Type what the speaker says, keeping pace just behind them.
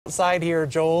outside here,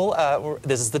 Joel.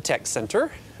 This is the tech center,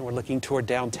 and we're looking toward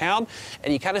downtown.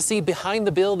 And you kind of see behind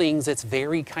the buildings, it's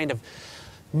very kind of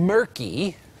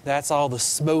murky. That's all the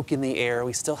smoke in the air.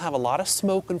 We still have a lot of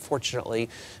smoke, unfortunately,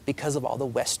 because of all the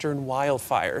western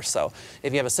wildfires. So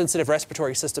if you have a sensitive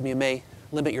respiratory system, you may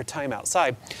limit your time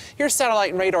outside. Here's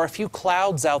satellite and radar. A few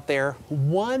clouds out there.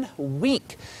 1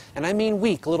 week. And I mean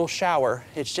week, little shower.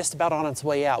 It's just about on its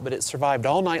way out, but it survived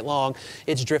all night long.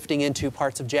 It's drifting into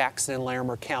parts of Jackson and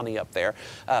Larimer County up there.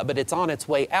 But it's on its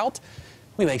way out.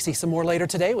 We may see some more later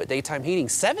today with daytime heating.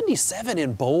 77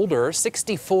 in Boulder,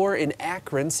 64 in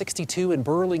Akron, 62 in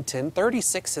Burlington,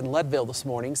 36 in Leadville this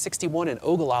morning, 61 in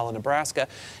Ogallala, Nebraska.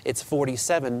 It's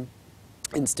 47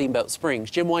 in Steamboat Springs.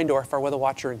 Jim Weindorf, our weather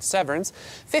watcher in Severance,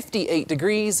 58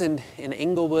 degrees in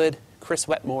Englewood. Chris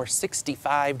Wetmore,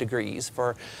 65 degrees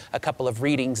for a couple of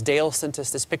readings. Dale sent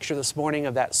us this picture this morning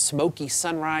of that smoky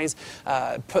sunrise.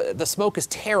 The smoke is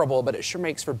terrible, but it sure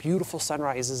makes for beautiful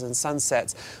sunrises and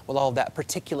sunsets with all of that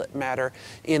particulate matter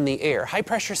in the air. High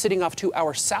pressure sitting off to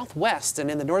our southwest,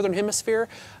 and in the northern hemisphere,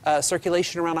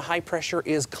 circulation around a high pressure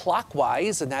is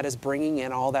clockwise, and that is bringing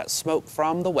in all that smoke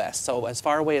from the west. So as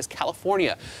far away as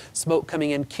California, smoke coming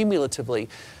in cumulatively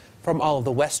from all of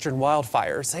the western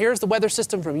wildfires. Here's the weather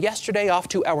system from yesterday. Off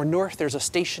to our north, there's a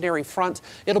stationary front.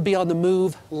 It'll be on the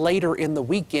move later in the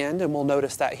weekend, and we'll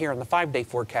notice that here on the 5-day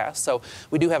forecast. So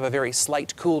we do have a very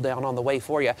slight cool down on the way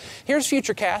for you. Here's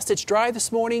Futurecast. It's dry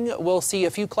this morning. We'll see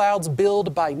a few clouds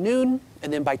build by noon,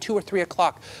 and then by 2 or 3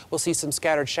 o'clock, we'll see some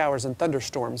scattered showers and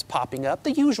thunderstorms popping up.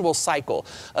 The usual cycle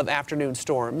of afternoon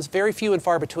storms. Very few and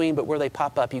far between, but where they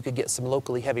pop up, you could get some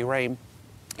locally heavy rain.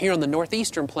 Here on the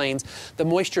northeastern plains, the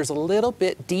moisture is a little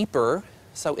bit deeper.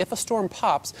 So if a storm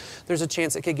pops, there's a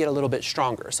chance it could get a little bit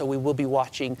stronger. So we will be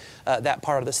watching that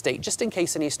part of the state just in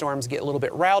case any storms get a little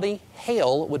bit rowdy.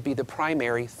 Hail would be the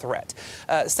primary threat.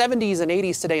 70s and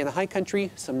 80s today in the high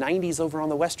country, some 90s over on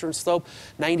the western slope,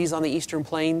 90s on the eastern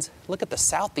plains. Look at the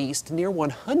southeast, near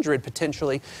 100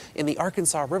 potentially in the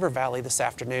Arkansas River Valley this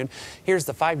afternoon. Here's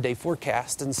the 5-day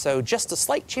forecast. And so just a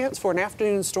slight chance for an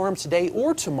afternoon storm today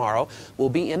or tomorrow. Will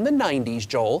be in the 90s,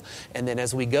 Joel. And then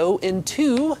as we go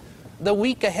into the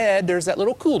week ahead, there's that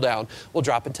little cool down. We'll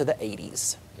drop into the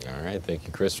 80s. All right, thank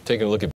you, Chris, for taking a look at